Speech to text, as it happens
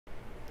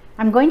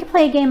I'm going to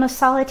play a game of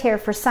solitaire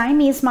for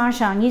Siamese Mah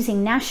Jongg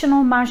using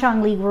National Mah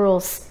Jongg League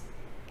rules.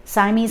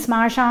 Siamese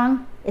Mah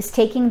Jongg is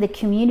taking the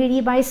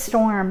community by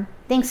storm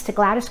thanks to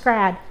Gladys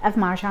Grad of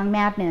Mah Jongg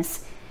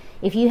Madness.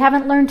 If you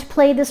haven't learned to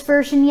play this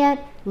version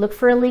yet, look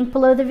for a link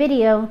below the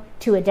video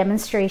to a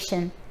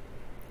demonstration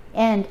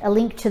and a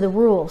link to the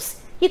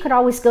rules. You could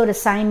always go to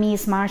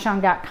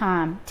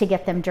SiameseMahJongg.com to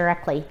get them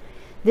directly.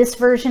 This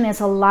version is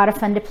a lot of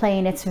fun to play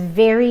and it's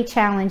very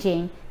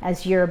challenging,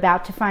 as you're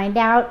about to find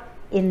out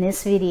in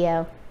this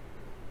video.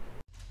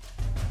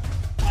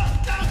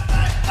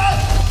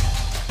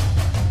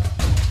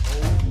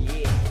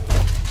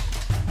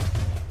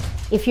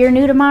 If you're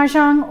new to Mah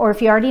Jongg, or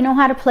if you already know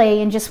how to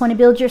play and just want to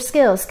build your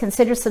skills,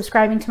 consider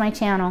subscribing to my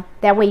channel.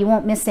 That way you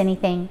won't miss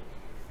anything.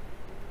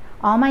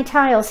 All my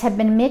tiles have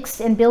been mixed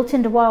and built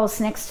into walls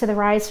next to the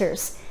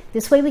risers.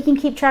 This way we can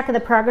keep track of the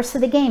progress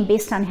of the game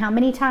based on how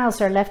many tiles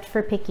are left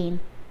for picking.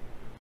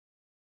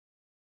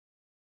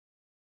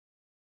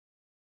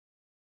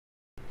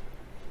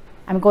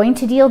 I'm going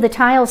to deal the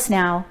tiles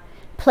now.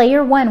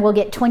 Player 1 will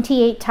get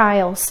 28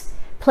 tiles.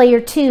 Player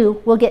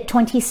 2 will get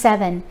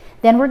 27.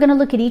 Then we're going to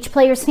look at each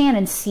player's hand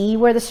and see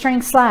where the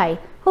strengths lie.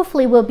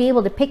 Hopefully we'll be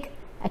able to pick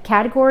a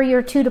category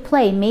or two to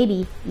play,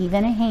 maybe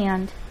even a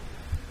hand.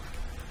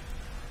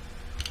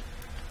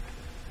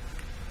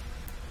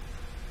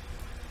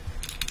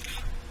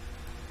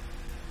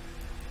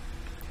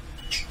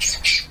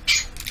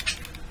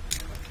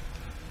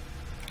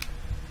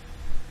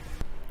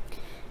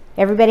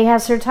 Everybody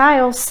has their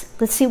tiles.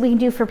 Let's see what we can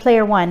do for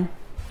player 1.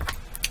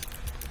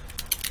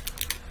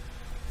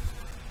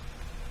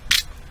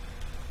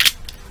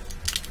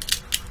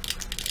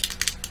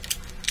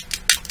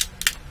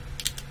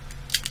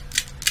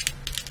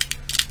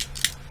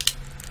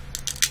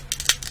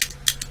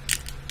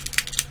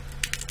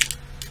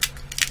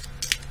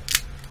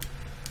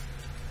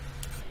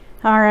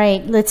 All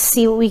right, let's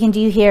see what we can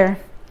do here.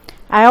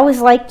 I always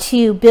like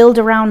to build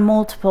around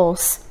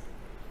multiples.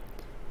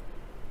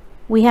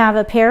 We have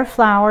a pair of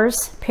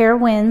flowers, pair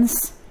of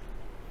winds.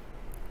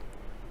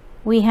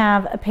 We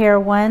have a pair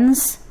of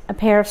ones, a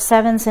pair of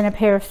sevens, and a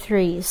pair of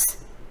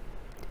threes.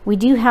 We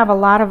do have a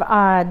lot of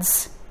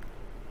odds.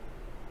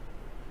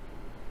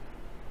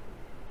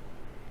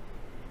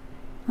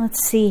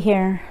 Let's see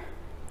here.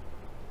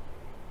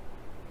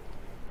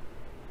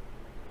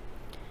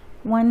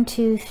 1,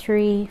 2,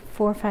 3,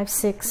 4, 5,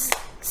 6,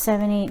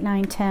 7, 8,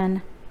 9,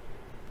 10.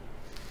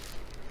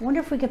 I wonder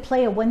if we could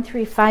play a 1,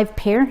 3, 5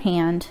 pair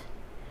hand.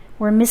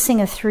 We're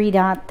missing a 3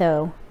 dot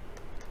though.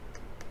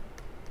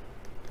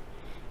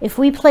 If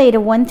we played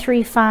a 1,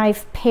 3,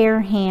 5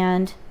 pair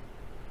hand,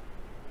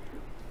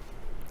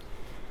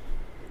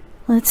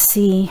 let's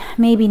see,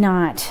 maybe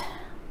not.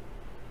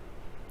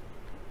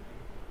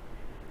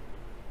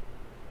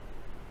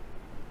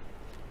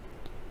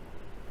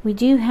 We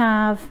do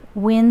have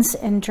winds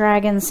and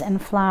dragons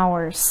and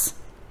flowers.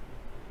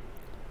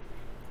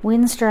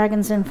 Winds,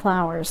 dragons, and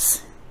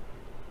flowers.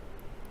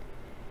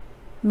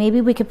 Maybe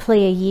we could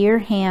play a year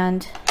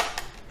hand.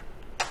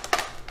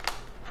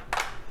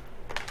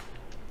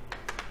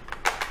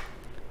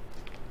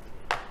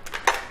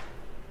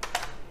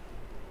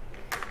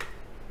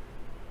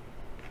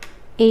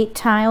 Eight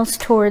tiles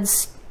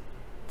towards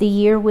the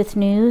year with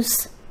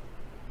news.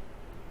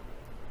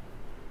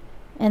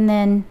 And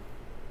then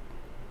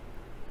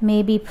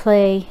maybe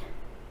play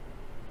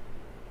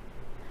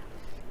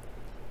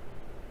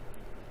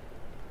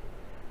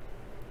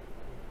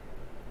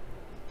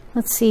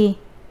let's see,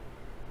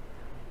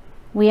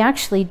 we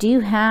actually do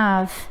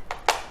have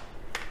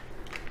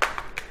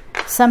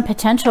some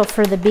potential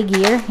for the big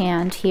year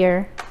hand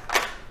here.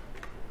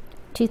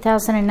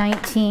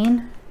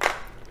 2019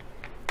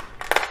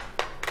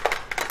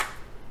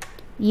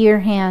 year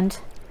hand.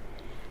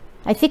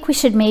 I think we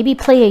should maybe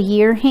play a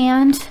year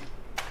hand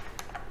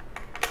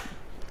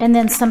and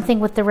then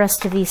something with the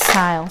rest of these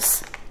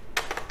tiles.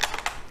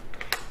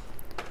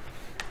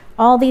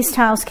 All these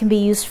tiles can be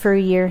used for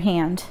a year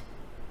hand.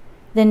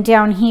 Then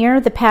down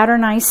here, the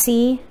pattern I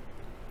see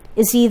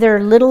is either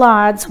little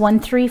odds,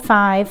 1, 3,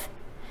 5,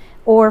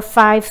 or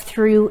 5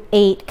 through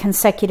 8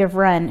 consecutive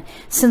run.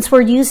 Since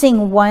we're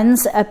using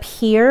ones up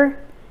here,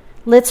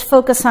 let's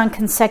focus on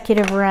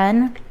consecutive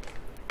run.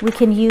 We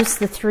can use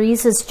the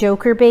 3s as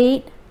joker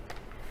bait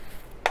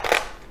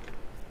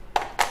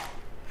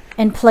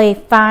and play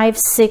 5,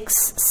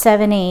 6,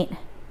 7, 8.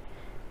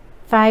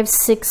 5,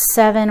 6,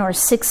 7, or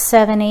 6,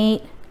 7,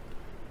 8.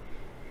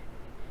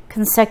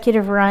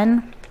 Consecutive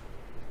run.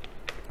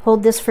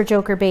 Hold this for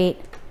joker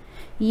bait.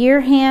 Year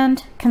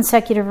hand,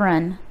 consecutive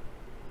run.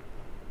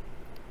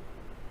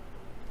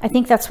 I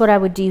think that's what I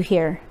would do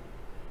here.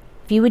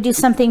 If you would do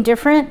something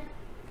different,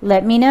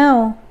 let me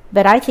know.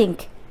 But I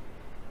think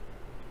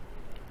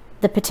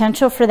the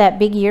potential for that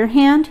big year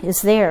hand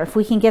is there. If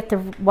we can get the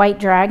white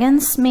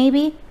dragons,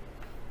 maybe.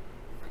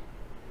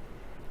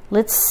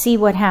 Let's see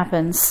what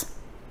happens.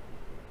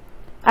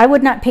 I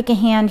would not pick a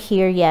hand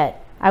here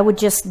yet. I would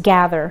just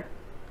gather.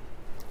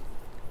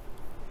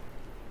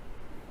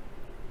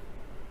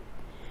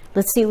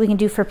 Let's see what we can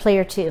do for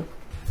player 2.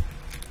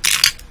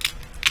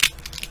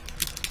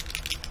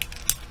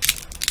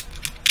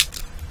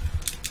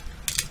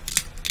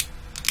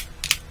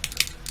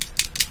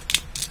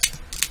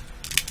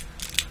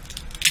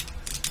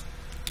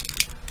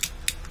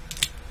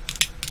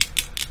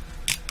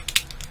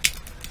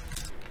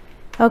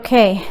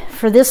 Okay,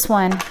 for this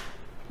one,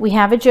 we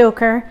have a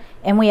joker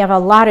and we have a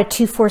lot of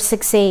 2, 4,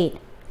 6, 8.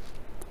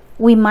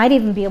 We might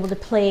even be able to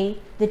play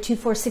the 2,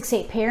 4, 6,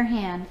 8 pair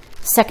hand.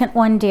 Second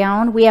one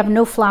down. We have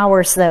no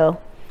flowers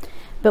though,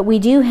 but we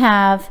do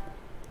have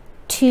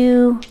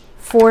 2,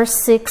 4,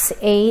 6,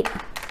 8,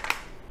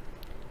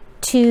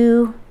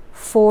 2,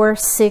 4,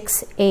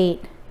 6,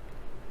 8.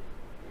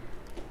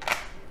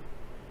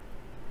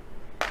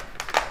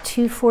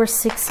 2, 4,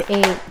 6,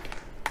 8.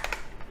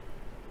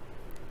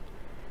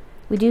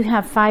 We do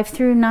have 5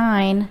 through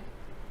 9.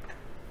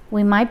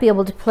 We might be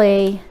able to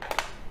play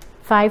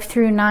 5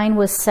 through 9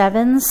 with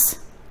 7s.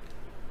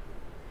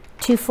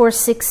 2, 4,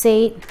 6,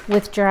 8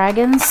 with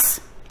dragons.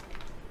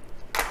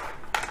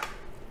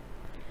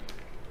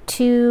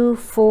 2,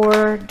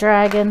 4,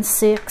 dragon,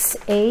 6,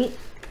 8.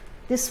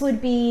 This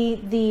would be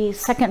the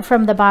second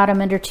from the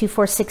bottom under 2,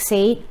 4, 6,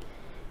 8.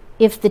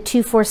 If the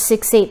 2, 4,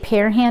 6, 8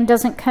 pair hand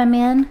doesn't come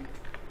in.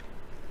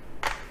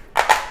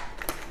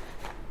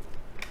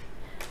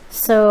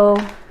 So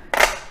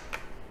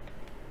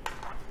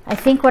I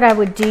think what I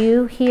would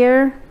do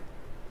here,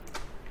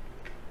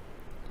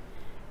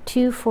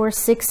 2, 4,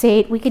 6,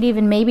 8, we could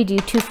even maybe do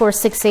 2, 4,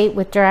 6, 8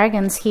 with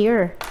dragons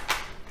here.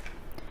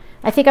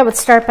 I think I would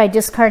start by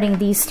discarding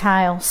these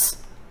tiles.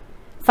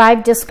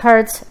 5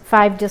 discards,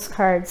 5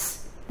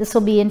 discards. This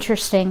will be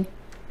interesting.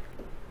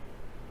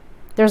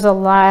 There's a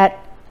lot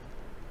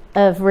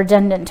of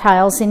redundant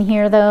tiles in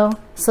here though,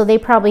 so they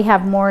probably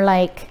have more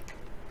like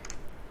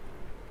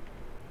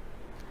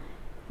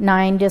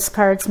 9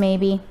 discards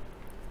maybe.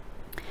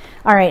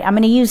 All right, I'm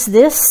going to use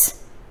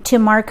this to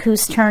mark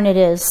whose turn it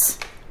is.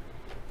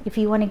 If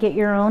you want to get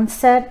your own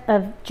set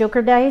of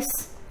joker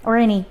dice or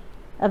any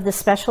of the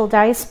special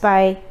dice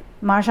by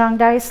Mah Jongg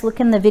dice, look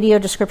in the video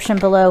description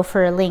below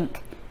for a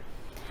link.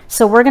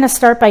 So we're going to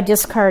start by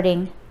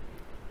discarding.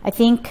 I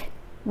think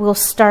we'll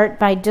start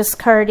by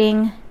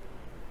discarding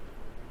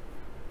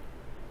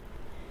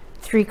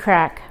 3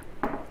 crack.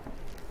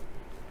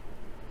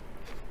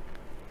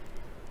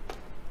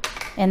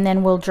 And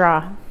then we'll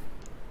draw.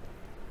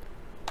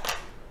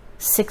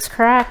 6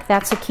 crack,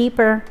 that's a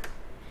keeper.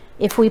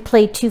 If we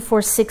play 2,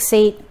 4, 6,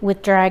 8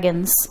 with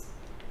dragons,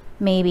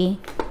 maybe.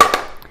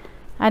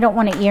 I don't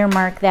want to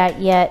earmark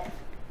that yet.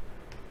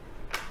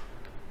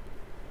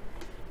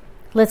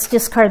 Let's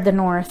discard the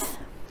north.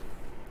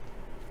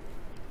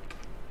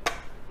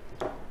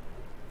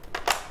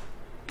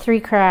 3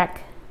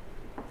 crack.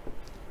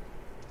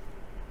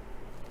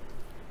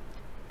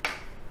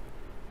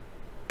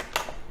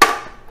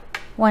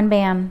 One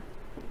bam.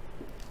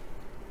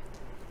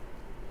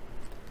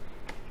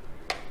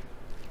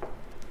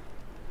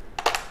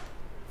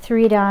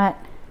 Three dot.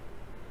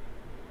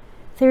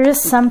 There is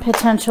some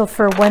potential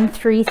for 1,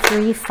 3,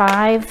 3,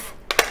 5.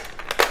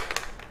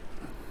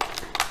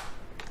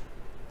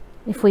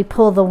 If we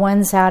pull the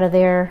ones out of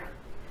there.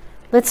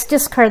 Let's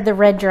discard the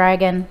red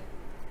dragon.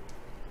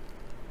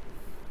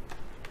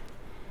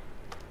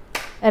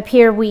 Up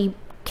here we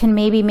can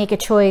maybe make a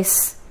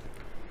choice.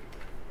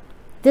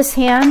 This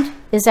hand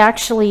is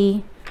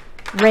actually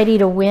ready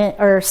to win,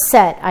 or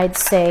set, I'd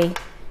say.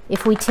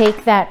 If we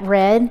take that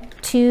red,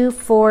 2,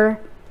 4,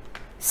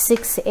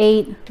 6,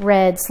 8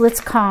 reds.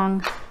 Let's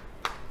Kong.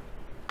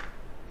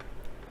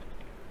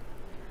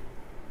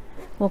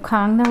 We'll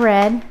Kong the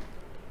red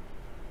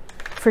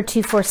for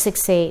 2, 4,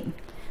 6, 8.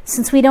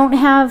 Since we don't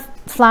have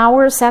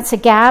flowers, that's a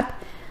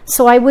gap,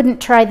 so I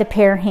wouldn't try the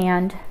pair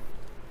hand.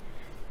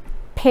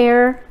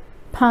 Pair,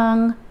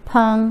 pung,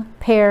 pung,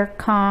 pair,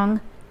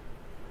 Kong.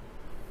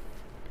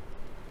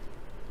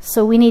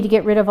 So we need to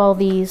get rid of all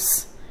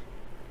these.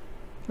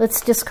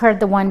 Let's discard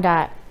the 1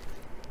 dot.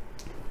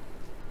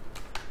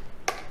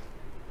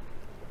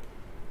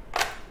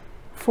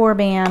 4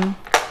 bam.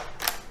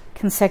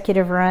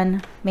 Consecutive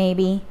run,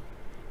 maybe.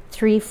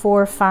 3,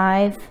 4,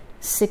 5,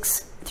 6,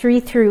 3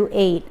 through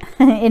 8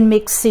 in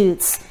mixed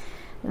suits.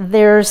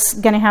 There's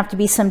going to have to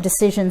be some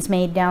decisions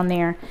made down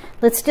there.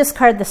 Let's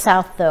discard the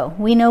south though.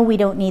 We know we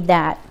don't need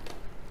that.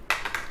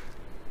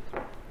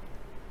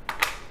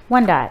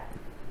 1 dot.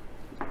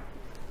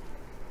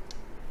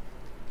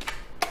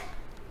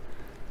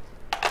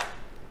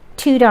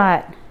 2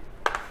 dot.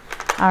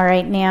 All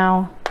right,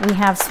 now we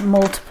have some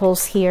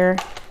multiples here.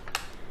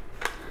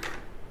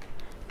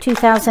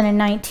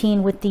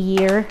 2019 with the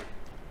year.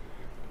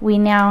 We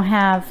now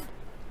have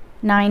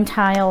 9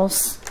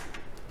 tiles.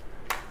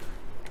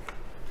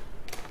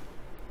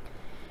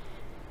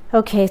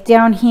 Okay,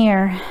 down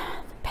here,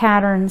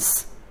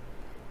 patterns.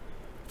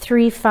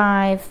 3,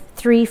 5,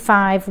 3,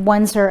 5,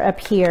 ones are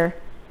up here.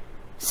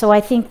 So I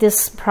think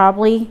this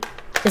probably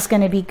is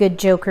going to be good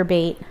joker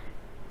bait.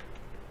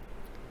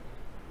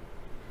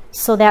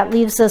 So that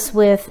leaves us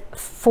with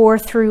 4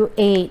 through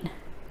 8.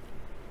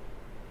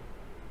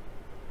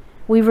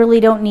 We really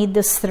don't need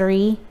this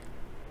 3.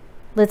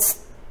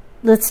 Let's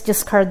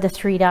discard the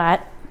 3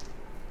 dot.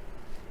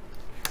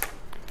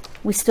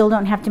 We still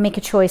don't have to make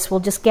a choice. We'll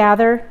just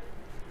gather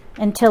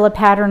until a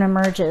pattern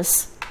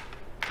emerges.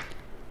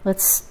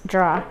 Let's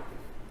draw.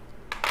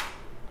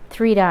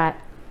 3 dot.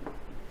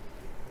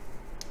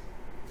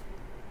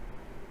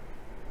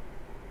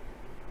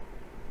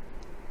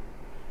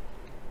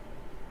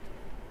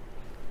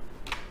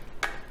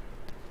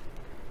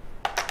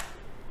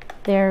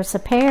 There's a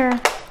pair.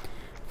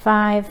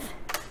 5,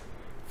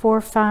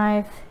 4,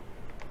 5,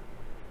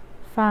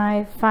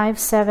 5, 5,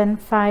 7,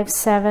 5,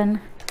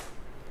 7.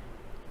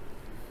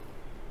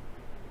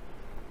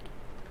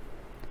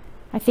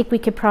 I think we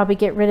could probably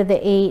get rid of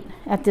the 8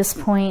 at this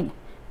point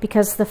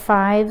because the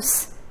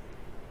 5s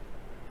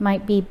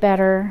might be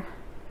better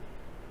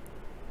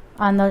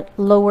on the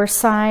lower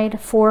side.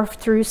 4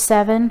 through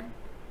 7.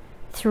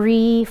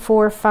 3,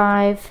 4,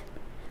 5.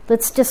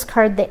 Let's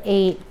discard the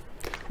 8.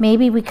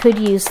 Maybe we could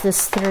use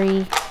this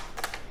 3.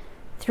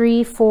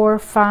 3, 4,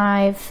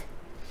 5.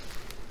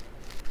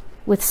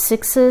 With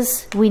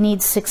 6s, we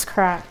need 6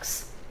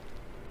 cracks.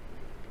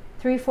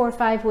 3, 4,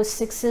 5 with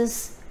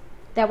 6s.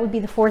 That would be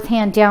the 4th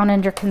hand down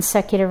under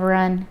consecutive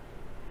run.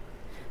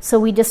 So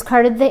we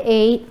discarded the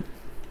 8.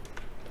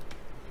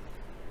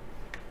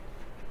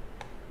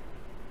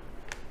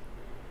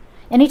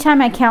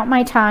 Anytime I count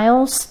my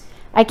tiles,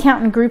 I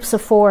count in groups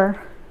of 4.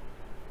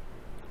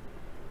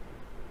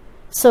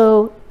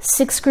 So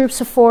 6 groups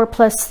of 4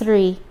 plus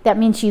 3. That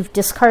means you've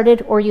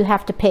discarded or you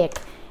have to pick.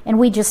 And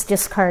we just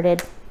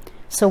discarded.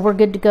 So we're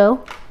good to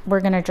go.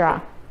 We're going to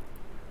draw.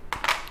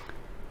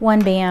 1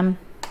 bam.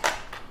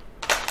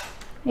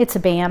 It's a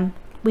bam.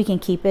 We can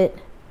keep it.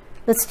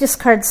 Let's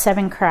discard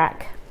 7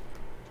 crack.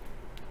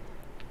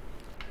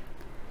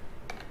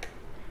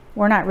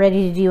 We're not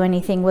ready to do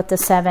anything with the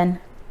 7.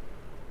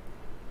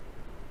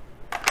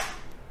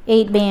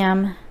 8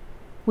 bam.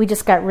 We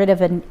just got rid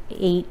of an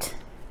 8.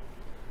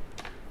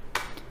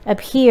 Up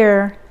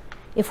here,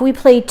 if we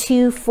play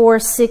 2, 4,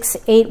 6,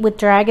 8 with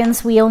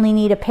dragons, we only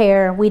need a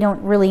pair. We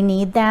don't really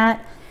need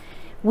that.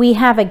 We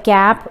have a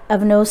gap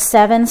of no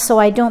 7, so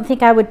I don't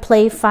think I would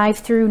play 5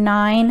 through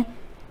 9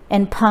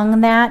 and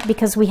pung that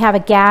because we have a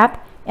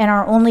gap and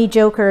our only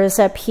joker is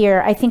up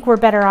here. I think we're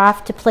better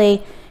off to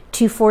play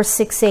 2, 4,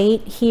 6,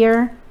 8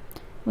 here.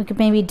 We could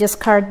maybe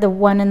discard the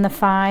 1 and the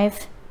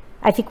 5.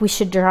 I think we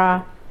should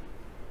draw.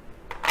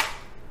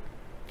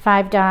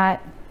 5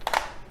 dot.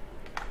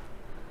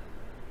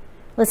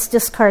 Let's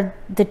discard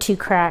the 2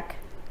 crack.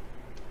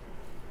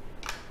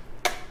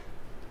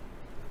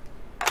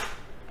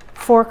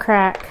 4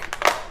 crack.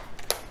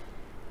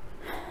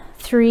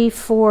 3,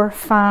 4,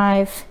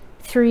 5.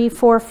 3,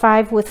 4,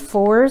 5 with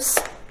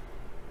 4s.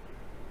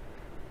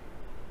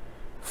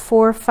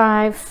 4,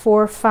 5,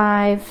 4,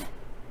 5.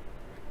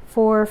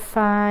 4,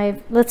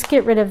 5. Let's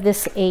get rid of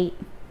this 8.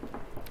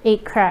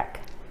 8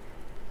 crack.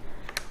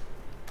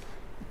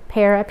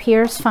 Pair up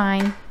here is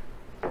fine.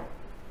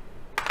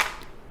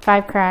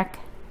 5 crack.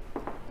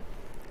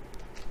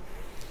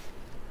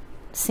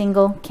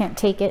 Single, can't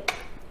take it.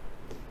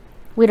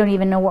 We don't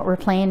even know what we're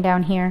playing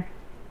down here.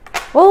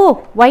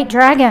 Oh, white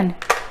dragon.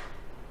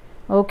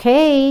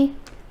 Okay,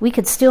 we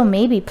could still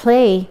maybe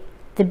play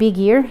the big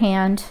ear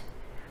hand.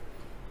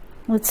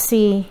 Let's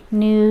see,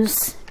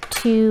 news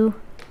 2,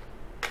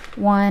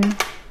 1,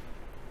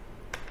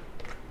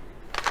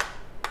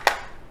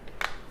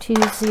 2,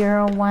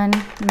 0, 1,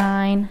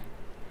 9.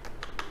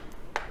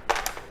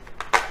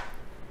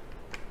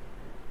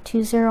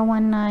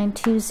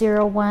 2019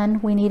 201.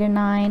 We need a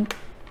 9.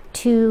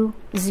 20.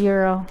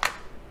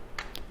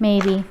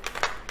 Maybe.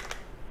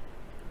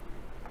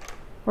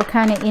 We're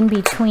kind of in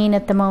between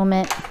at the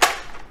moment.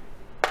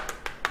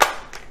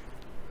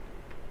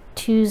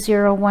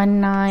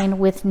 2019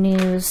 with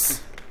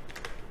news.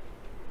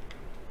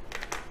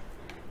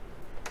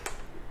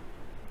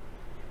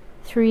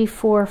 3,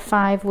 4,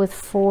 5 with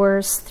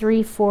 4s.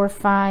 3, 4,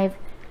 5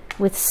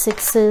 with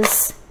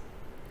 6s.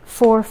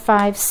 4,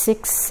 5,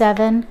 6,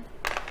 7.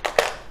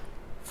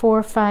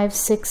 4, 5,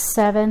 6,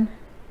 7.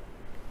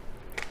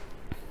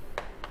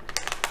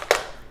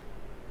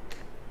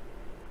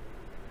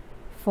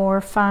 4,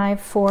 5,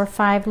 4,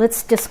 5.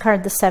 Let's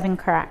discard the 7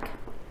 crack.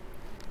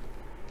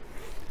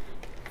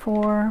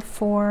 4,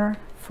 4,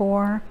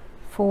 4,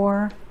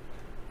 4,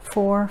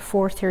 4,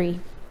 4, 3.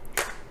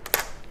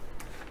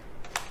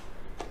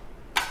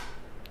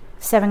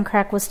 7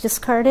 crack was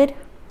discarded.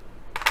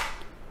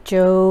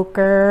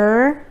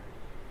 Joker.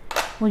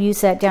 We'll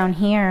use that down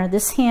here.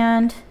 This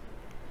hand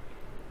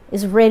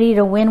is ready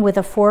to win with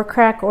a 4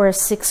 crack or a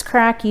 6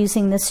 crack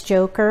using this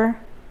joker.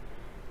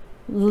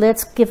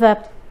 Let's give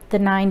up the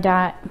 9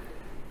 dot.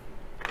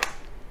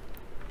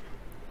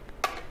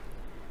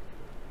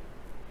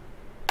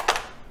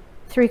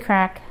 Three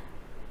crack.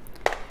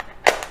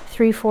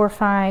 3, 4,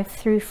 5,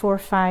 3, 4,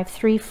 5,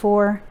 3,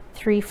 4,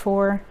 3,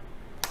 4.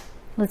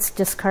 Let's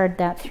discard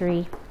that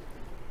 3.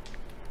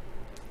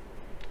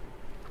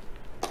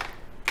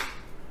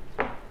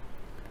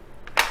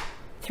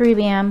 Three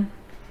bam.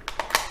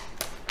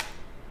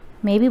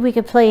 Maybe we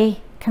could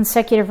play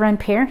consecutive run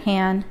pair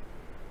hand.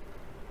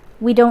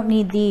 We don't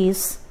need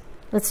these.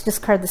 Let's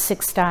discard the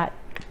 6 dot.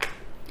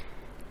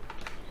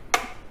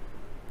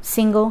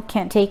 Single,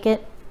 can't take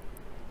it.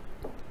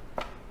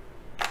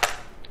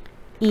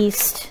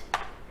 East.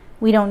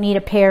 We don't need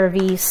a pair of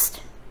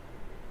east.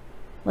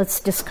 Let's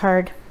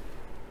discard.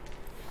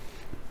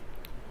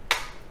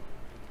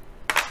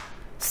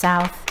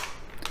 South.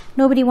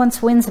 Nobody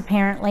wants wins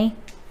apparently.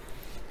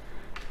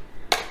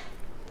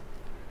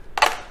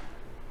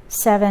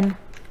 7,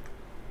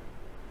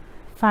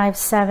 5,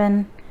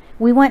 7.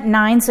 We want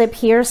 9s up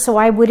here, so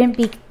I wouldn't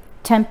be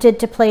tempted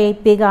to play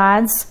big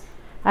odds.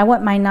 I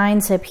want my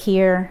 9s up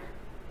here.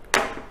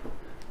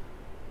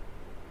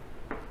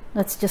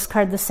 Let's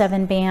discard the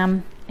 7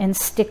 bam and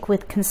stick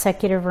with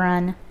consecutive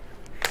run.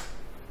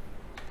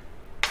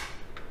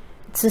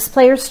 It's this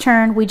player's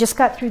turn. We just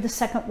got through the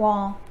second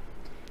wall.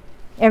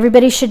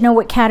 Everybody should know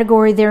what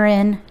category they're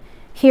in.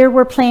 Here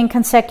we're playing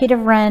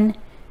consecutive run,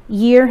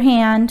 year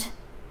hand,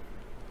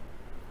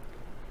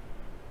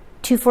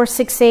 2, 4,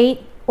 6,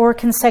 8, or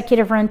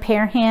consecutive run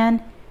pair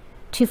hand,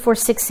 2, 4,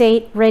 6,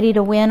 8, ready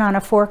to win on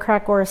a 4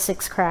 crack or a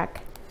 6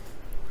 crack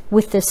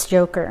with this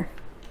joker.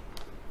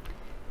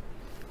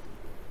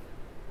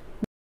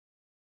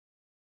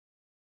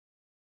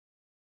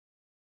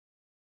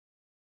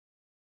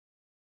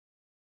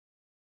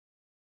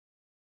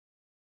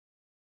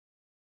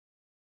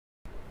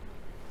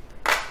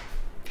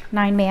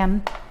 Nine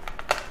bam.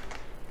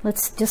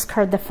 Let's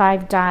discard the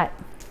 5 dot.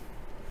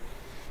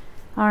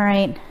 All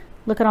right,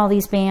 look at all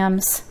these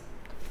bams.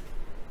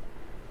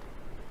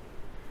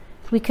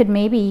 We could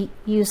maybe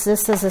use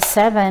this as a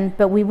 7,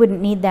 but we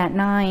wouldn't need that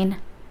 9.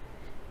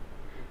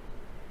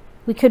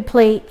 We could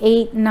play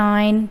 8,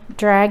 9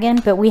 dragon,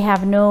 but we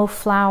have no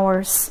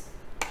flowers.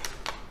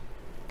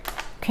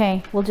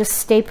 Okay, we'll just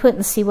stay put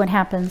and see what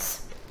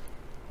happens.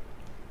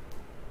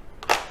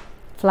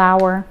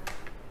 Flower.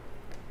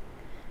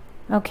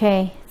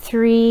 Okay,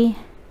 3,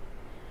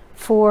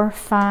 4,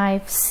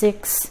 5,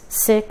 6,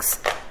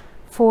 6,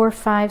 4,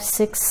 5,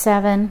 6,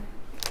 7,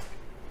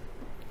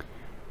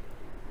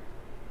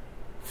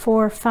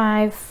 4,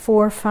 5,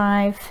 4,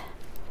 5.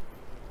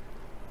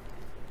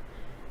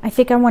 I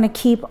think I want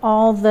to keep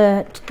all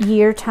the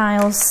year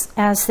tiles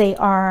as they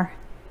are.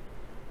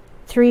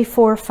 3,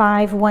 4,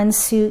 5, 1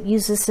 suit,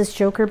 use this as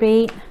joker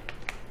bait.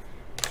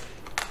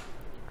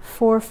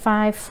 4,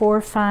 5, 4,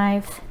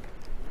 5.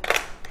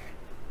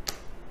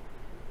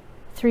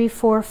 3,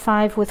 4,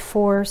 5 with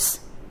 4s.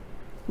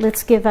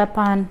 Let's give up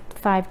on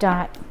 5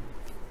 dot.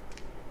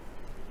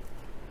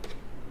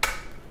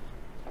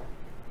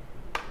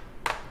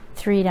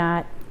 Three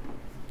dot.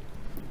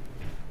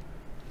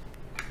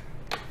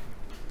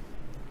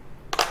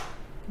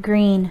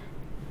 Green.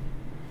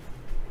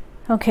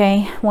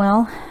 Okay,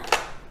 well,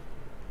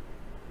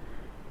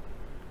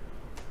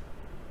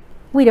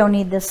 we don't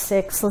need this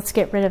 6. Let's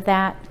get rid of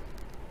that.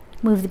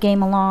 Move the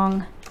game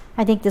along.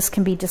 I think this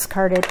can be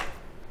discarded.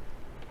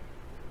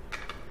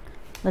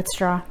 Let's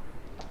draw.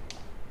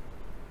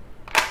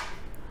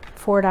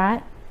 4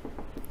 dot.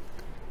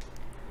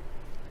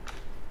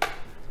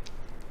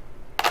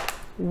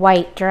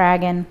 White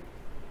dragon.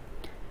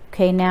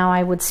 Okay, now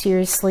I would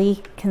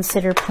seriously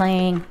consider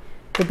playing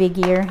the big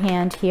year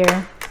hand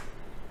here.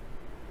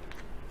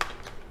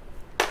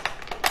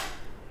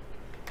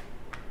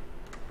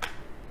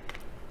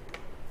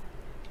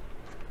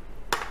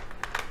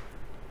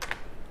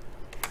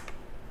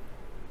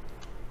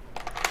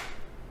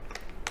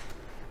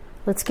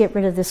 Let's get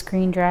rid of this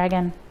green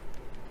dragon.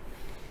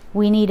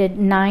 We needed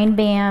 9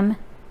 bam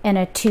and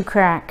a 2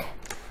 crack.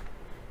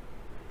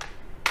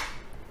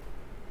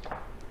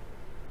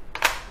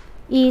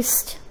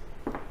 East.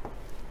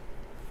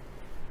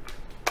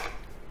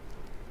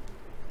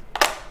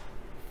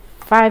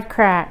 5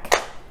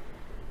 crack.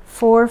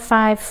 4,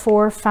 5,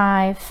 4,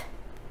 5.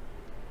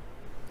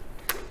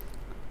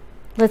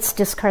 Let's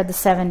discard the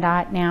 7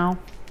 dot now.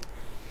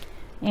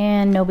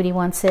 And nobody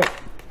wants it.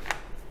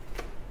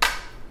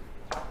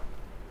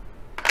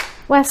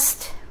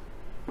 West.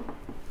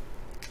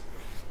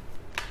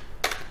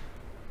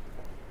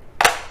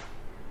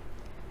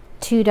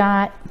 Two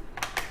dot.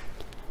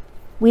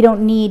 We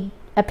don't need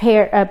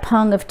a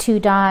pung of 2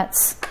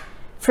 dots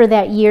for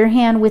that year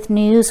hand with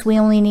news. We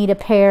only need a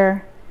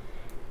pair.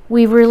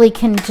 We really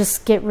can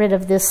just get rid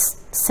of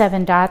this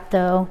 7 dot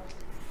though.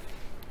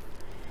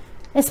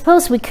 I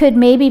suppose we could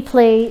maybe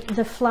play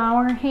the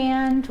flower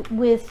hand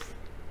with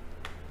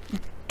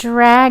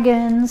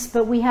dragons,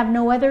 but we have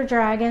no other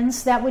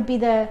dragons. That would be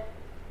the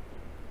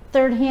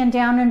 3rd hand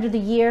down under the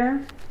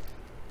year.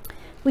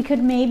 We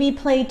could maybe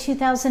play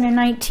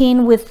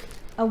 2019 with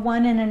a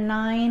 1 and a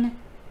 9,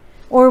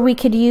 or we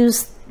could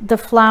use the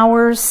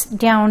flowers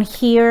down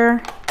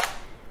here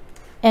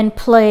and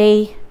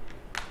play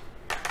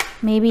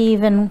maybe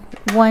even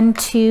 1,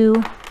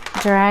 2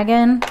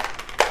 dragon.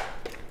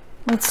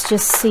 Let's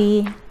just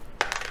see.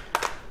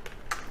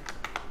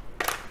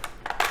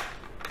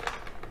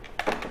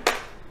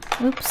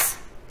 Oops.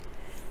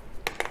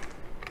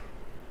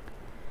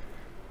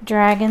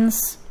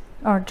 Dragons,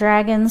 or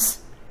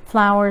dragons,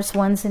 flowers,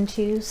 1s and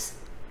 2s.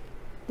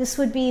 This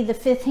would be the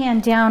 5th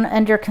hand down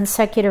under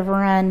consecutive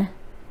run.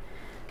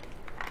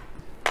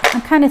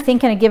 I'm kind of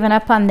thinking of giving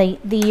up on the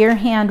year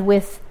hand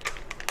with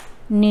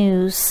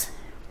news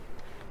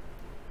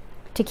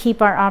to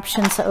keep our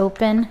options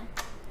open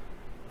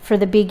for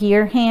the big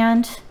year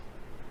hand.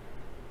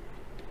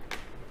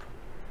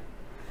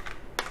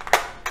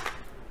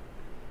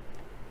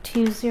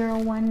 Two, 0,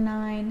 1,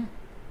 9.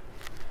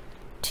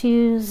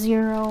 2,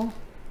 0,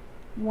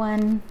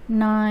 1,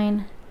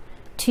 9.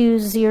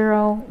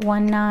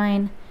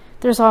 2019.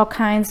 There's all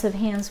kinds of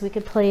hands we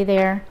could play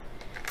there.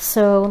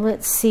 So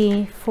let's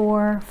see,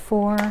 4,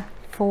 4,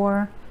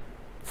 4,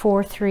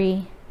 4,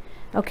 3.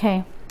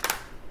 Okay.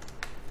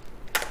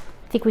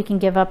 I think we can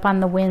give up on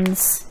the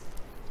winds.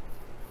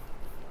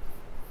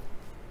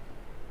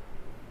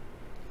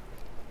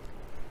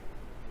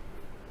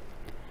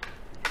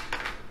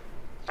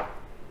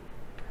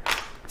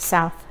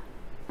 South.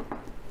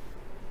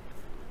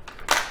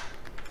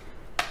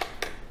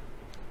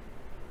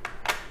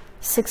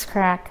 Six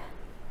crack.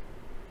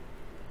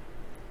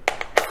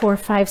 4,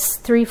 5,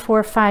 3,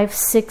 4, 5,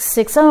 6,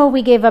 6. Oh,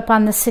 we gave up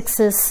on the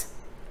sixes.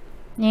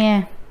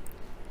 Yeah.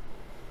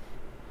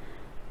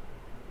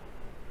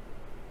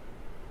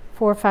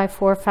 4, 5,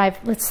 4, 5.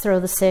 Let's throw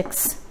the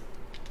 6.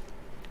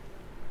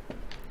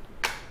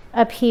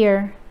 Up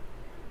here,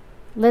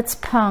 let's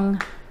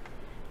pung.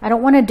 I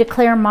don't want to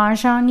declare Mah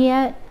Jongg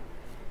yet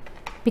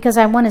because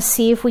I want to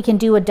see if we can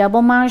do a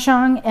double Mah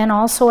Jongg, and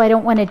also I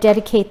don't want to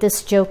dedicate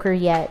this joker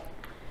yet.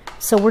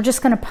 So we're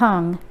just going to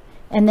pung,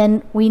 and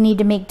then we need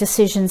to make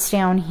decisions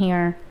down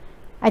here.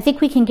 I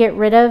think we can get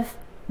rid of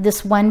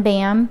this one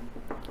bam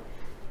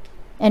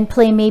and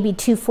play maybe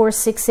 2, 4,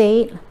 6,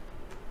 8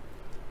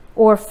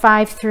 or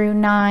 5 through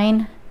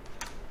 9.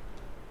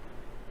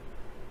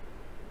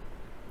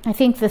 I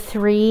think the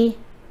 3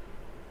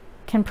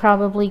 can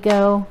probably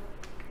go.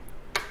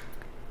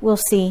 We'll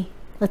see.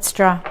 Let's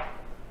draw.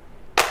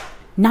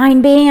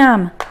 9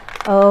 bam.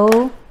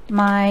 Oh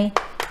my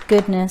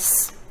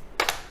goodness.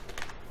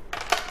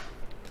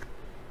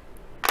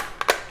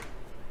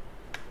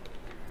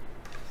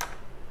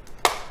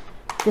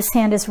 This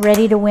hand is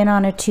ready to win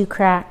on a 2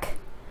 crack.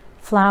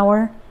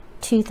 Flower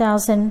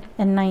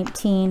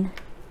 2019.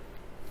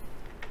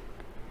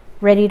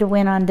 Ready to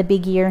win on the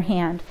big year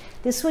hand.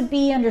 This would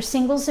be under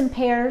singles and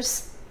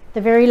pairs,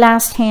 the very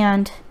last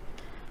hand.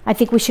 I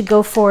think we should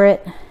go for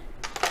it.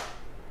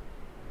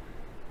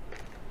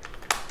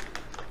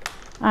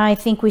 I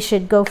think we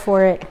should go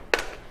for it.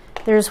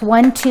 There's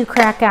 1 2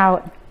 crack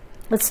out.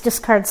 Let's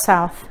discard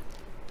south.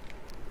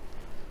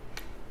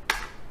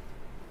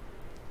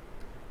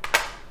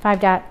 5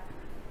 dot.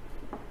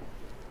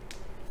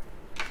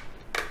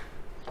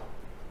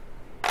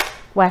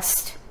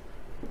 West.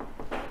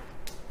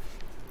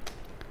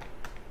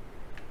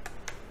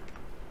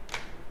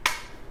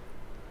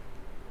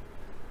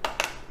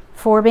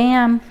 Four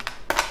bam.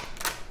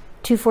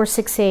 2, 4,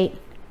 6, 8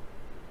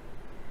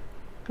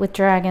 with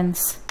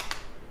dragons.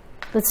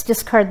 Let's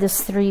discard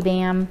this 3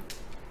 bam.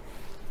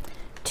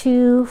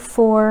 2,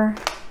 4,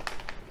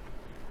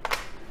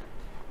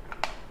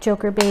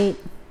 joker bait.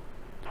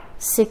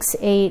 6,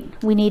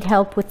 8. We need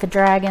help with the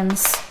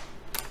dragons.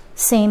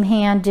 Same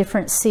hand,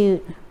 different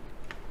suit.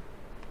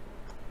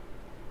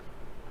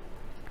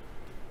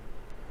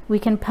 We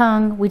can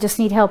pung. We just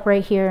need help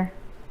right here.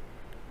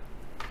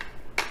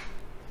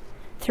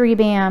 3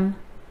 bam.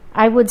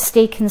 I would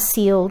stay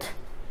concealed.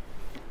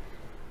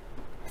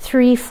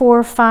 3,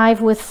 4,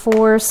 5 with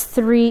 4s.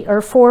 3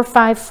 or 4,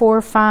 5,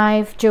 4,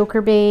 5.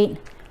 Joker bait.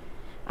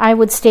 I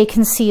would stay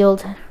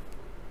concealed.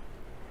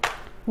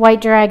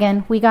 White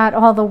dragon. We got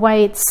all the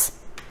whites.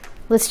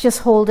 Let's just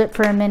hold it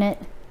for a minute.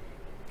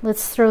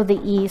 Let's throw the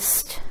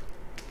east.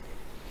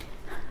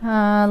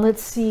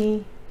 Let's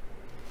see.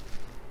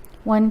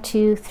 1,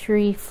 2,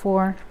 3,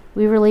 4.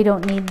 We really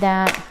don't need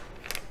that.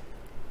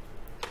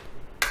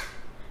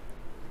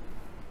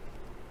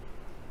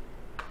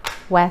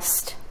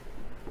 West.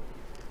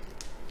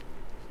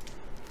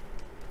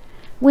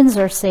 Winds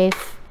are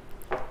safe.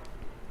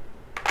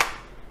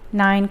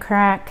 9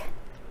 crack.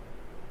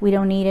 We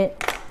don't need it.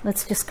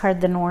 Let's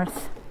discard the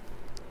north.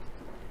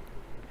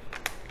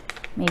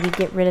 Maybe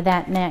get rid of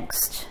that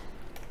next.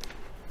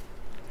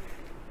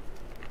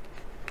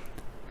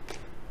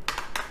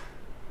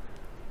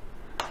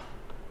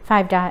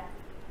 Five dot.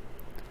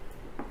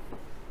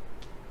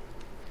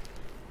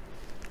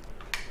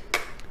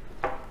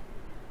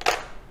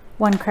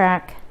 One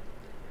crack.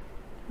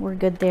 We're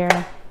good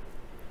there.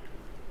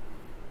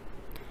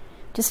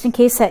 Just in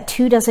case that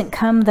 2 doesn't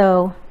come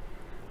though,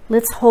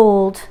 let's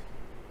hold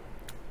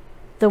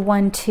the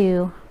 1,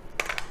 2.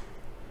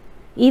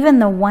 Even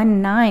the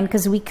 1, 9,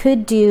 because we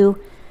could do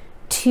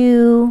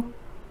 2,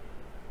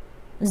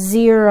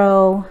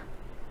 0,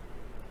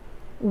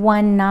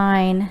 1,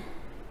 9.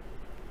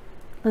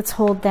 Let's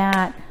hold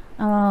that.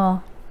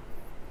 Oh,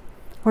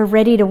 we're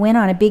ready to win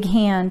on a big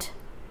hand.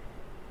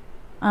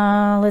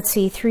 Let's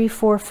see, 3,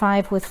 4,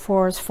 5 with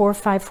 4s. 4,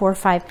 5, 4,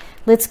 5.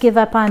 Let's give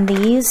up on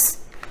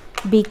these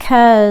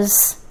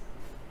because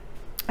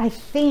I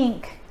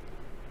think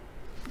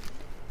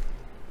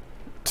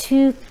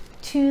 2,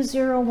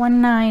 0,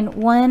 1, 9,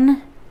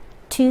 1,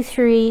 2,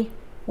 3,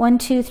 1,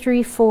 2,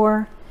 3,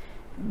 4.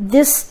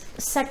 This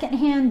second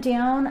hand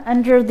down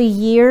under the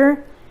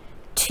year,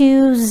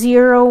 2,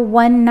 0,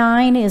 1,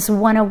 9 is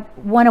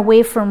one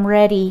away from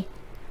ready.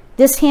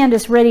 This hand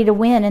is ready to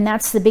win, and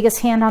that's the biggest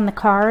hand on the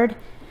card.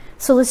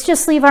 So let's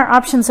just leave our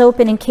options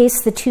open in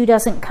case the 2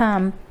 doesn't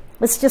come.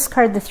 Let's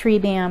discard the 3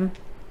 bam.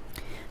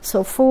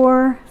 So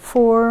 4,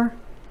 4,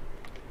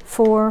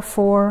 4,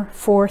 4,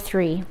 4,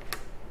 3.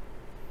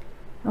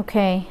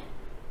 Okay.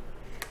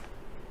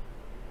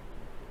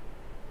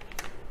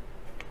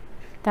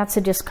 That's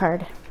a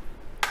discard.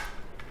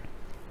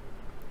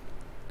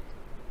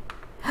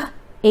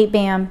 8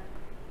 bam.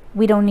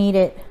 We don't need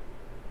it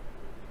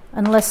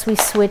unless we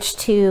switch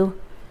to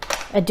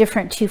a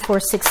different 2, 4,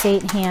 6,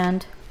 8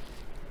 hand.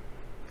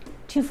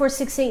 2, 4,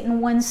 6, 8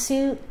 in one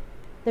suit.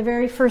 The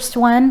very first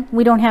one,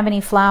 we don't have any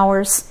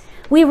flowers.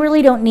 We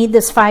really don't need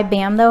this 5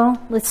 bam though.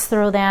 Let's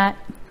throw that.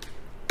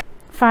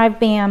 5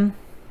 bam.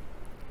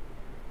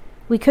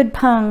 We could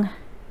pung,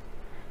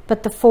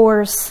 but the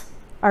 4s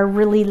are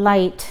really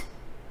light.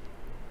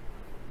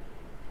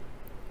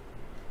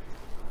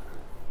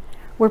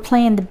 We're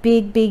playing the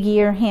big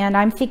year hand.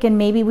 I'm thinking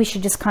maybe we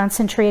should just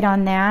concentrate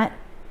on that.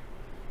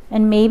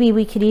 And maybe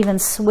we could even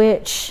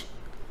switch.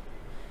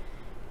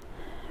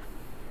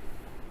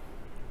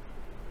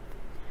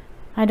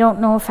 I don't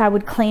know if I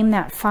would claim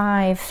that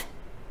 5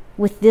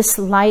 with this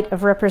light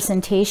of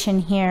representation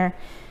here.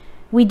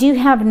 We do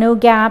have no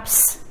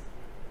gaps.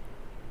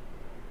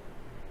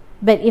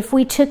 But if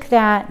we took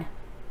that,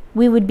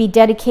 we would be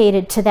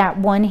dedicated to that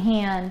one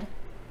hand.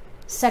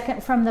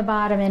 Second from the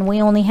bottom, and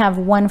we only have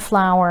 1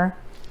 flower.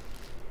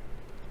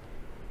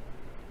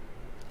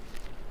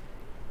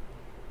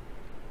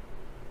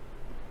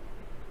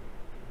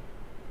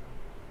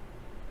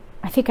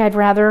 I think I'd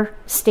rather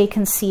stay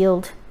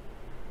concealed,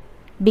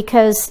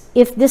 because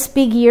if this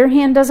big year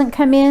hand doesn't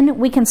come in,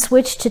 we can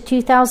switch to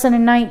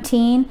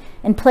 2019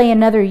 and play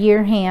another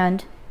year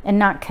hand and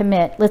not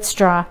commit. Let's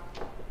draw.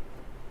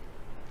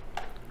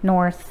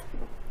 North.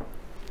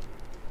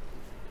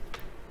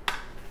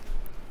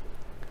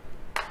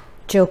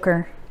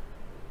 Joker.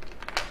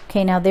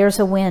 Okay, now there's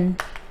a win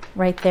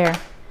right there.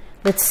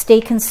 Let's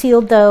stay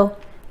concealed though.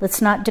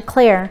 Let's not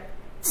declare.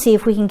 See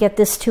if we can get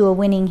this to a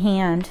winning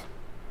hand.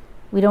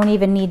 We don't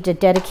even need to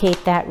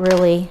dedicate that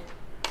really.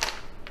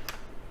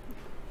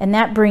 And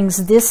that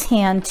brings this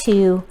hand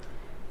to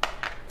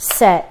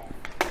set.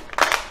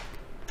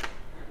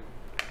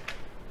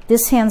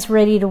 This hand's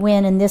ready to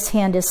win and this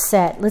hand is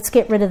set. Let's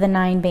get rid of the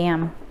 9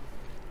 bam.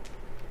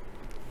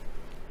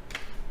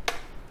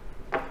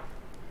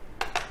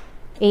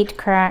 8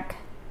 crack.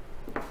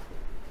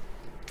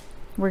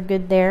 We're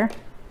good there.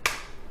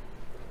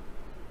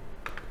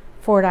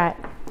 4 dot.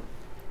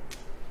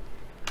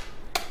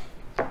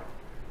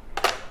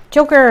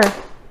 Joker.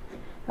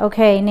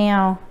 Okay,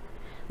 now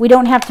we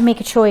don't have to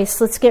make a choice.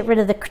 Let's get rid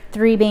of the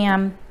 3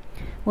 bam.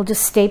 We'll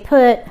just stay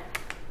put.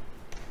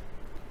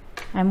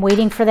 I'm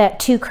waiting for that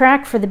 2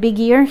 crack for the big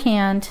year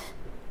hand.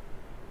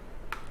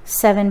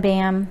 7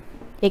 bam.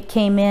 It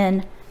came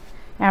in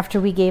after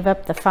we gave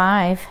up the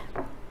 5.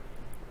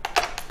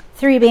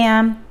 3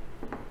 bam.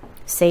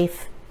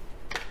 Safe.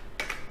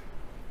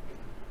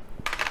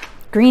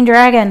 Green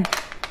dragon.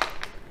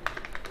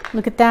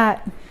 Look at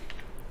that.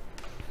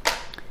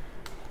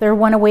 They're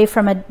 1 away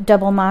from a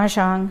double Mah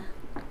Jongg.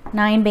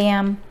 9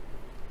 bam.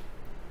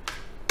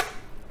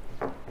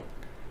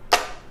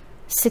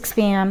 6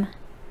 bam.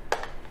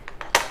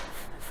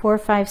 4,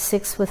 5,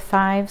 6 with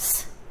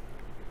 5s.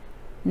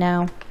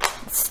 No.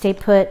 Let's stay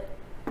put.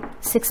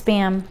 6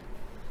 bam.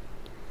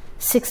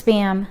 6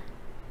 bam.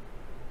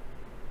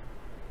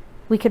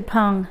 We could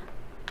pung.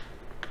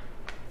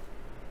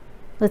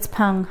 Let's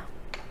pung.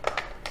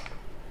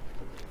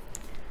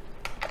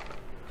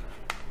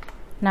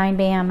 9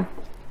 bam.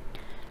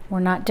 We're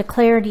not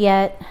declared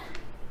yet.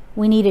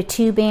 We need a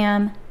 2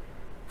 bam.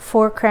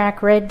 4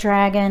 crack red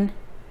dragon.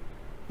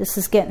 This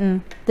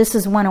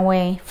is 1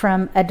 away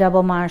from a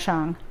double Mah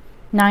Jongg.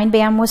 9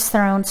 bam was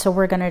thrown, so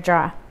we're gonna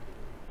draw.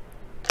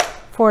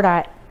 4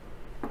 dot.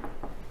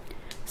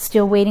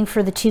 Still waiting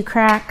for the 2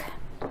 crack.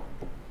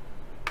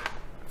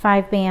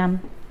 5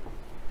 bam.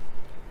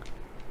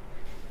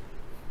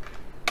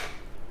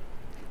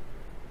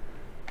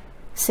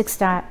 6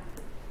 dot.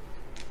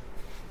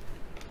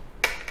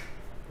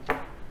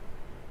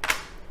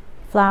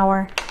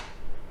 Flower.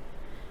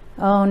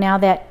 Oh, now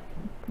that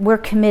we're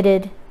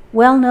committed.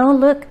 Well, no,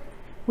 look,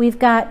 we've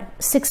got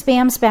 6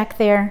 bams back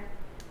there.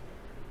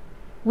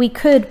 We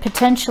could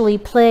potentially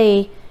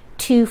play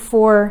 2,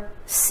 4,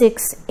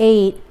 6,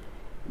 8,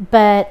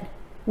 but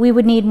we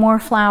would need more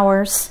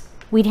flowers.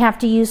 We'd have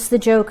to use the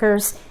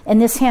jokers, and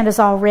this hand is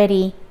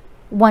already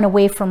 1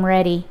 away from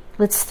ready.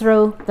 Let's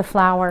throw the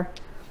flower.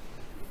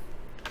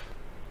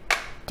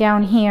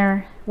 Down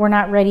here, we're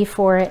not ready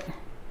for it.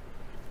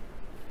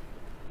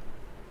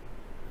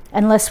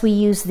 Unless we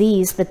use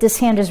these, but this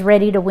hand is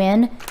ready to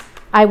win.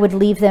 I would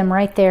leave them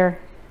right there.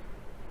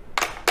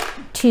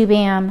 2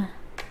 bam.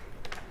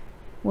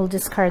 We'll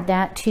discard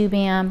that. 2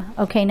 bam.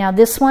 Okay, now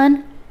this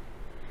one,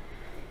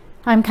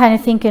 I'm kind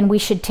of thinking we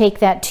should take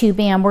that 2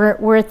 bam.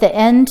 We're at the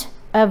end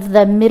of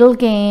the middle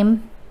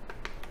game.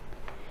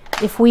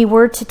 If we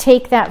were to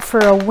take that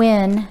for a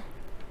win,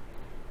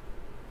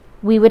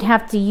 we would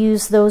have to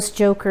use those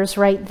jokers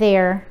right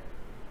there.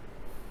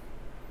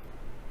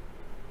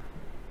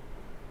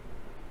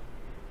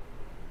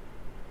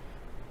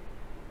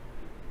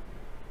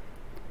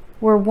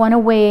 We're 1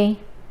 away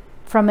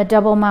from a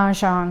double Mah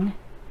Jongg.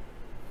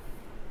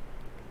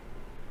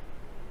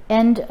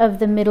 end of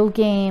the middle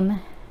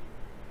game,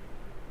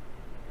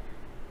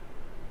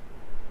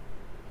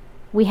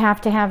 we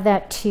have to have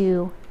that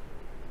 2.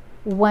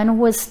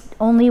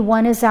 Only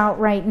one is out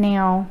right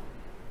now.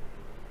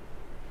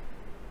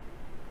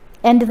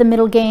 End of the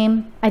middle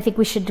game, I think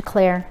we should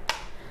declare.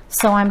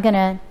 So I'm going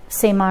to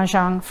say Mah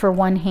Jongg for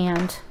one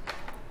hand.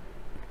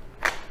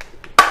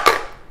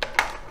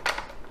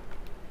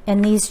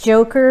 And these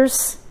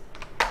jokers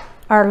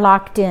are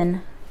locked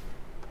in,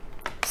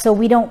 so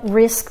we don't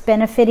risk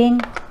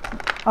benefiting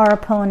our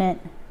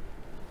opponent.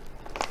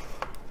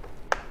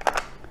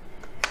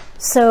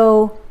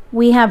 So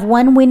we have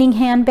one winning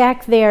hand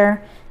back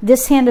there.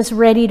 This hand is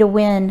ready to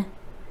win.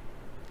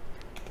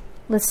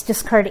 Let's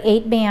discard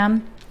 8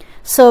 bam.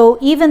 So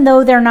even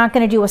though they're not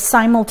going to do a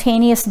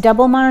simultaneous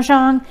double Mah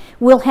Jongg,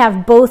 we'll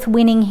have both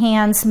winning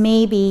hands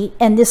maybe,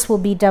 and this will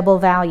be double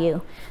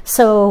value.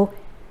 So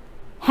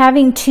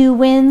having 2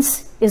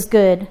 wins is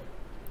good.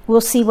 We'll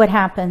see what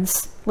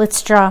happens.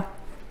 Let's draw.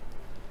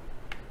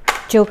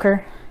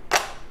 Joker.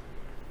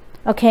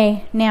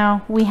 Okay,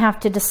 now we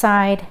have to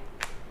decide.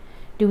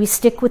 Do we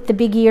stick with the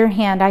big ear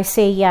hand? I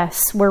say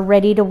yes. We're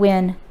ready to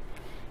win.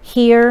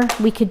 Here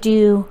we could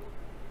do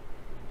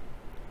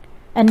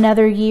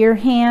another year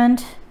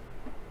hand.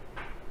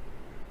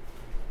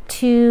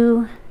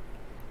 2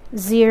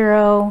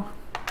 0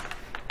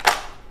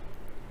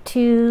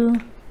 2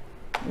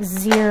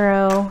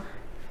 0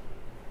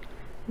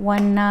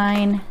 1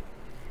 9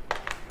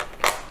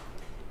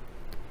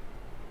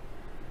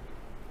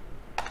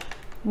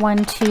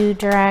 1 2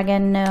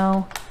 dragon.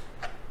 No,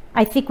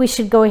 I think we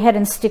should go ahead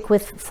and stick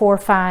with 4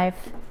 5.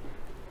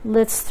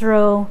 Let's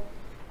throw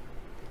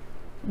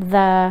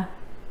the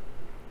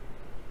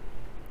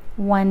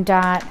 1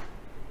 dot.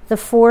 The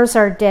 4s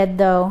are dead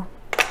though.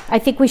 I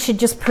think we should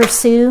just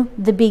pursue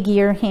the big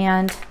ear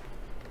hand.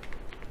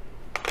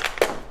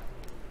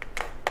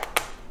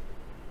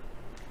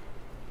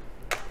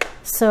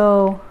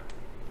 So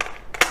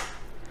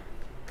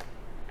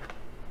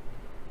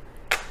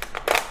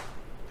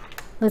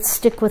let's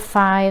stick with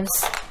 5s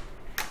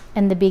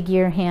and the big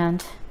ear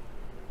hand.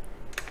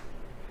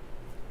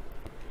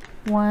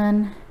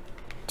 1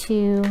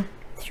 2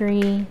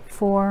 3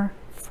 4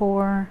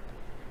 4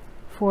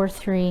 4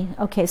 3.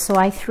 Okay, so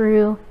I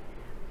threw,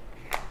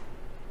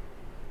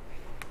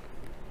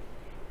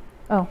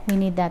 oh, we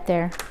need that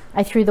there.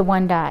 I threw the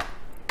 1 dot.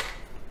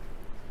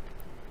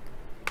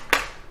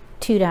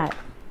 2 dot.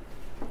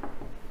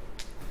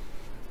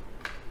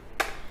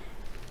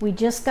 We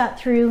just got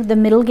through the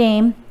middle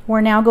game.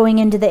 We're now going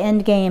into the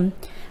end game.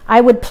 I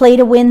would play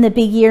to win the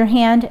big ear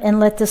hand and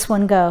let this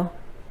one go.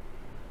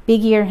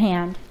 Big ear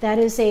hand. That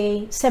is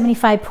a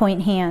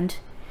 75-point hand.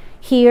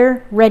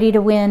 Here, ready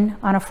to win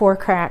on a 4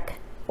 crack.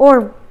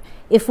 Or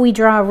if we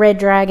draw a red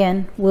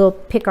dragon, we'll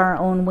pick our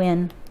own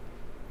win.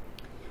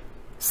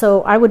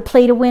 So I would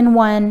play to win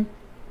 1,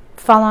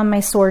 fall on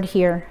my sword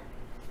here.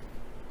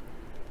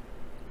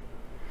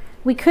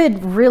 We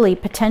could really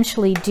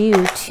potentially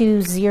do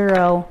 2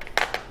 0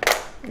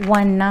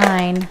 1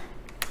 9.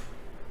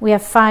 We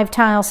have 5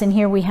 tiles and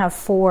here we have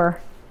 4.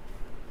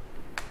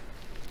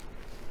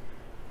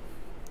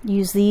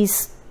 Use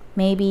these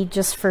maybe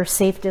just for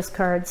safe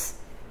discards.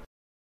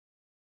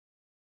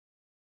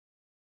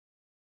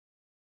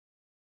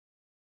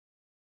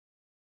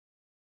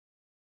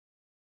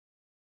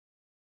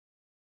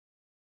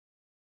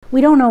 We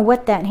don't know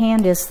what that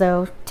hand is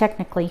though,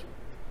 technically.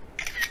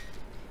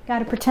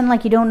 Gotta pretend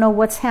like you don't know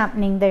what's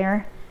happening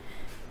there.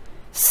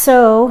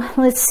 So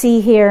let's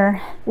see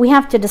here. We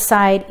have to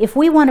decide if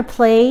we want to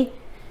play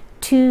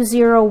 2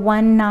 0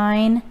 1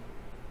 9.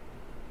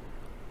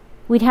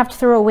 We'd have to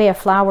throw away a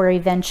flower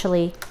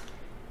eventually.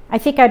 I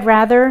think I'd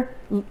rather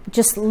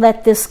just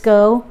let this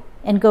go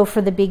and go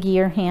for the big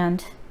ear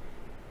hand.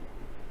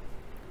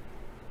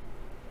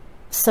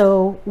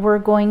 So we're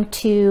going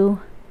to,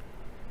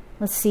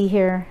 let's see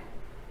here.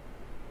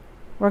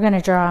 We're going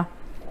to draw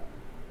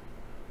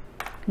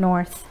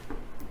north.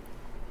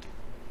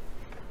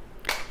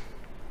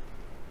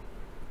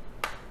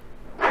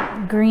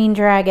 Green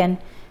dragon.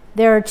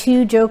 There are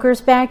 2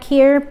 jokers back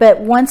here, but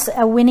once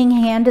a winning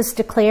hand is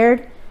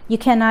declared, you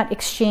cannot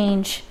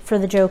exchange for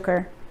the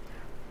joker.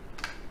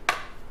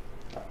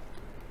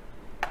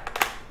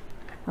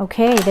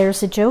 Okay,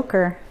 there's a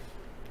joker.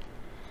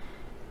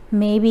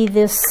 Maybe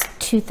this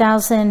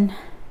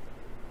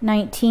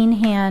 2019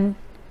 hand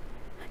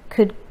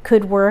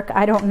could work.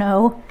 I don't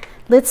know.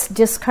 Let's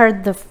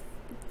discard the,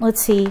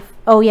 let's see.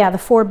 Oh yeah, the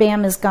 4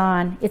 bam is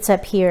gone. It's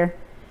up here.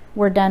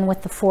 We're done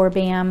with the 4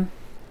 bam.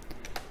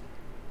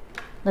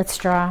 Let's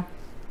draw.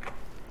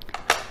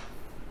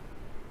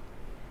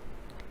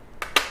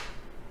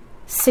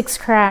 6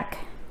 crack.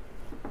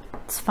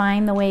 It's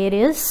fine the way it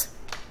is.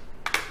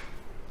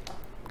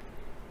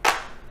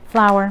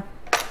 Flower.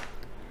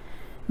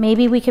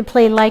 Maybe we could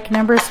play like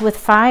numbers with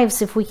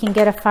 5s if we can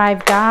get a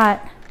 5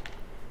 dot.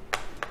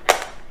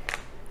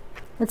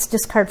 Let's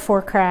discard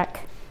 4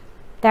 crack.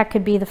 That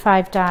could be the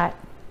 5 dot.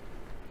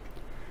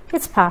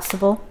 It's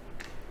possible.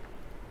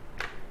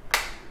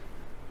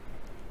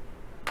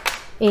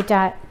 8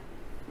 dot.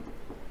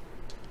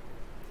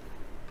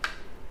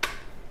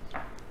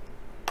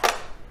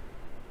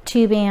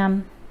 2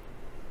 bam,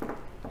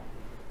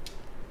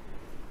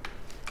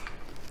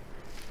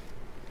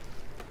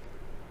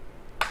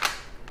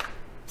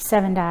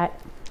 7 dot,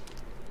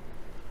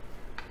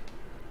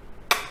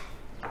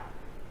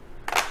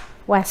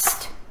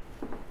 west.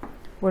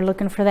 We're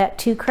looking for that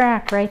 2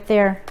 crack right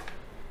there.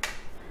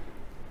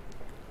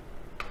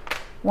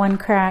 1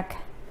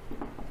 crack.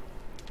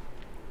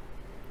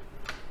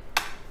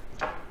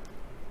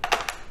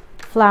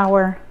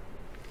 Flower.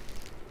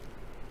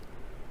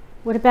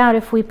 What about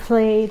if we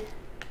played,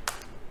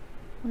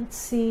 let's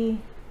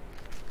see,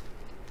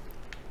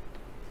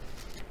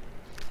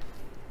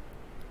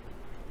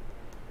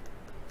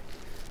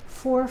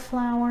 four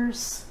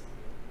flowers,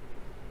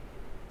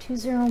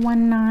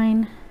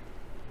 2019.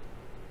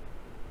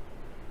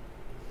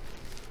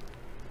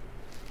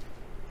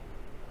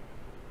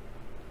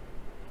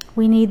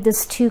 We need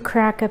this 2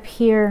 crack up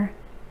here.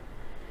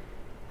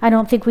 I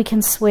don't think we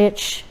can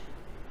switch.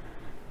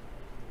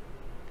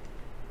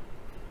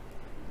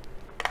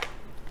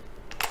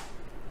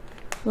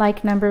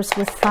 Like numbers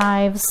with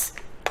 5s,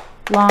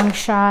 long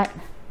shot,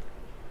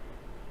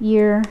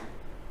 year.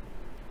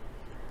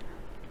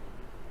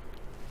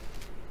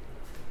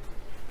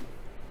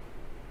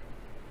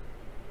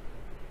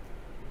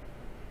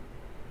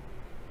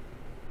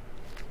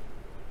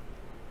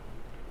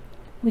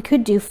 We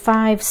could do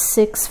 5,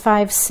 6,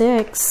 5,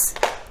 6.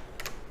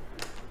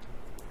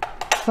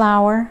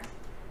 Flower,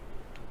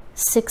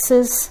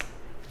 6s.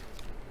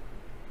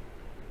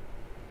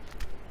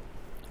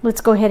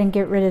 Let's go ahead and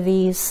get rid of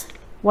these.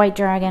 White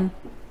dragon.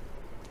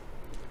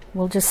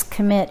 We'll just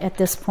commit at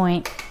this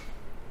point.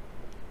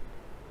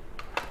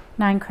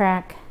 9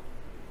 crack.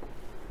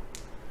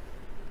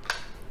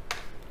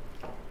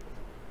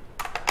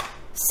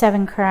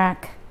 7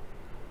 crack.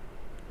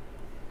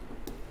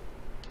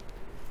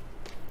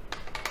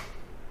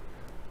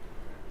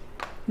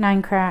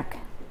 9 crack.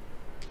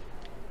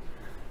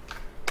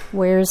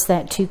 Where's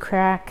that 2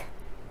 crack?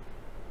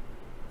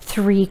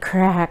 3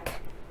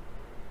 crack.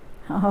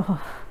 Oh.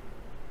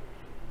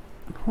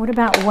 What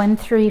about 1,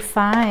 3,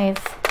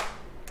 5?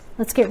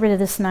 Let's get rid of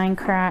this 9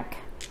 crack.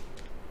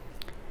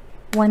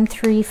 1,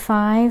 3,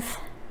 5.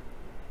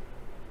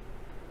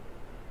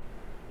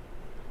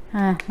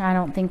 I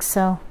don't think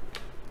so.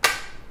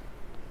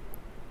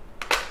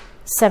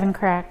 7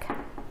 crack.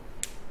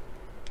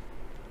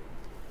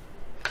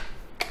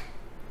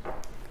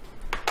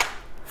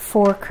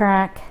 4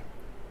 crack.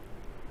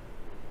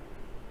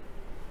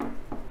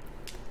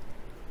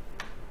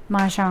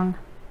 Mah Jongg.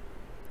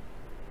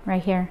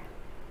 Right here.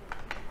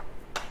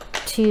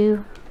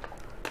 2.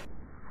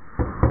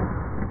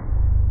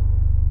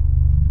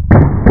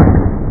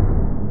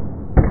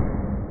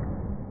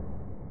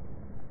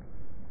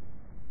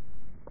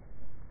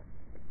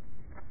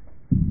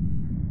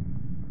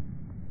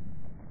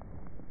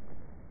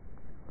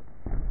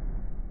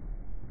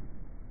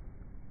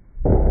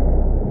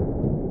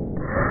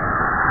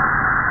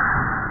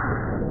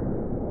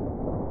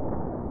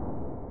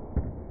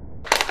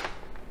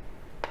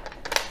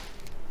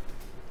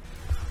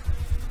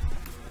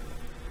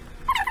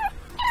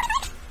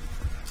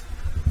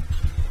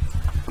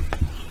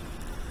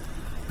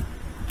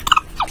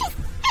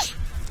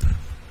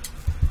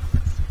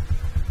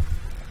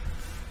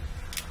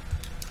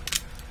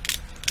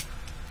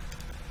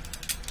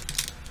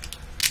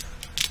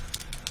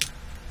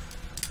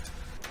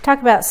 Talk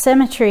about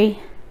symmetry.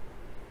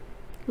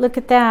 Look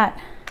at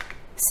that.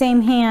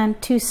 Same hand,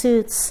 2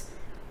 suits.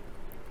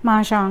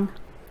 Mah Jongg.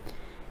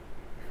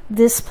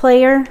 This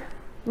player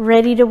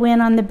ready to win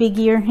on the big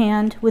ear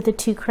hand with a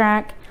 2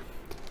 crack.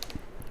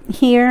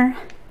 Here,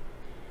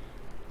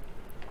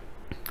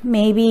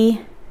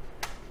 maybe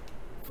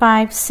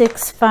 5,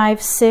 6,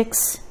 5,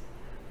 6.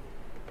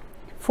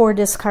 4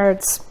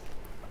 discards.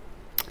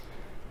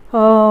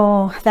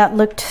 Oh, that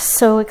looked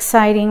so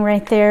exciting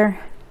right there.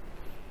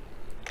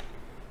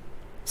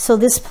 So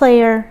this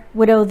player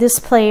would owe this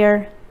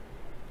player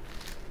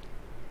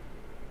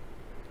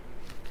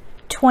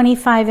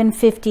 25 and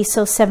 50,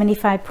 so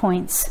 75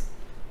 points.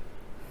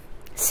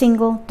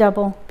 Single,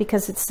 double,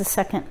 because it's the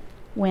second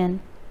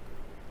win.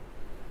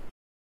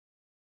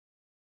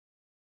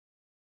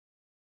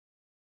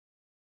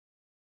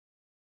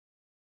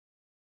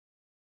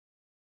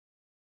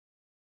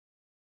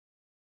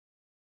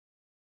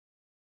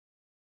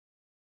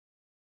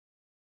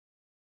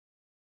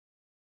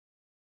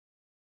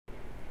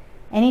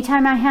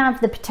 Anytime I have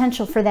the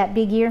potential for that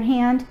big ear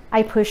hand,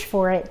 I push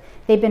for it.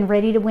 They've been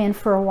ready to win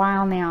for a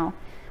while now.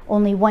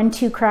 Only 1,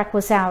 2 crack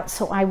was out,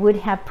 so I would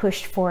have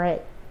pushed for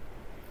it.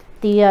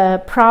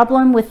 The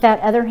problem with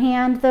that other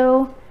hand,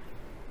 though,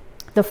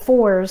 the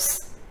 4s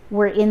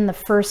were in the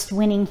first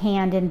winning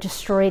hand and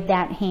destroyed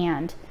that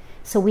hand.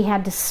 So we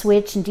had to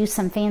switch and do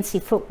some fancy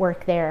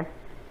footwork there.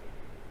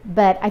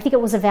 But I think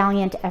it was a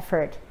valiant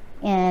effort.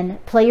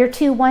 And player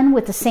 2 won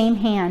with the same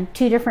hand,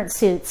 2 different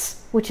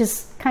suits, which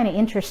is kind of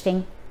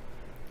interesting.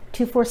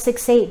 2, 4,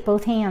 6, 8,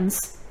 both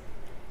hands.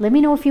 Let me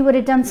know if you would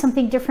have done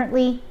something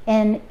differently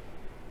and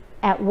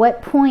at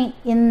what point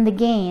in the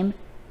game.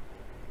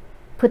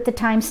 Put the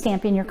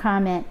timestamp in your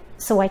comment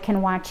so I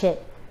can watch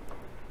it.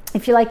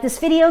 If you like this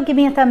video, give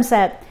me a thumbs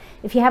up.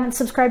 If you haven't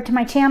subscribed to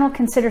my channel,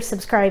 consider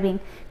subscribing.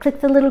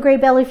 Click the little gray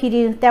bell if you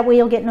do. That way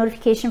you'll get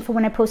notification for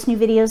when I post new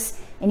videos,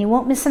 and you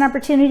won't miss an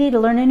opportunity to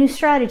learn a new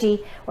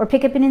strategy or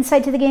pick up an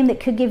insight to the game that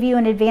could give you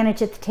an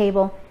advantage at the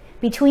table.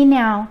 Between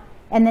now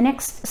and the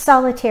next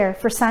solitaire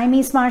for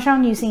Siamese Mah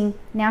Jongg using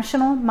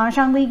National Mah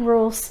Jongg League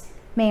rules,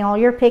 may all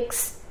your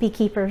picks be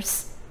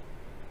keepers.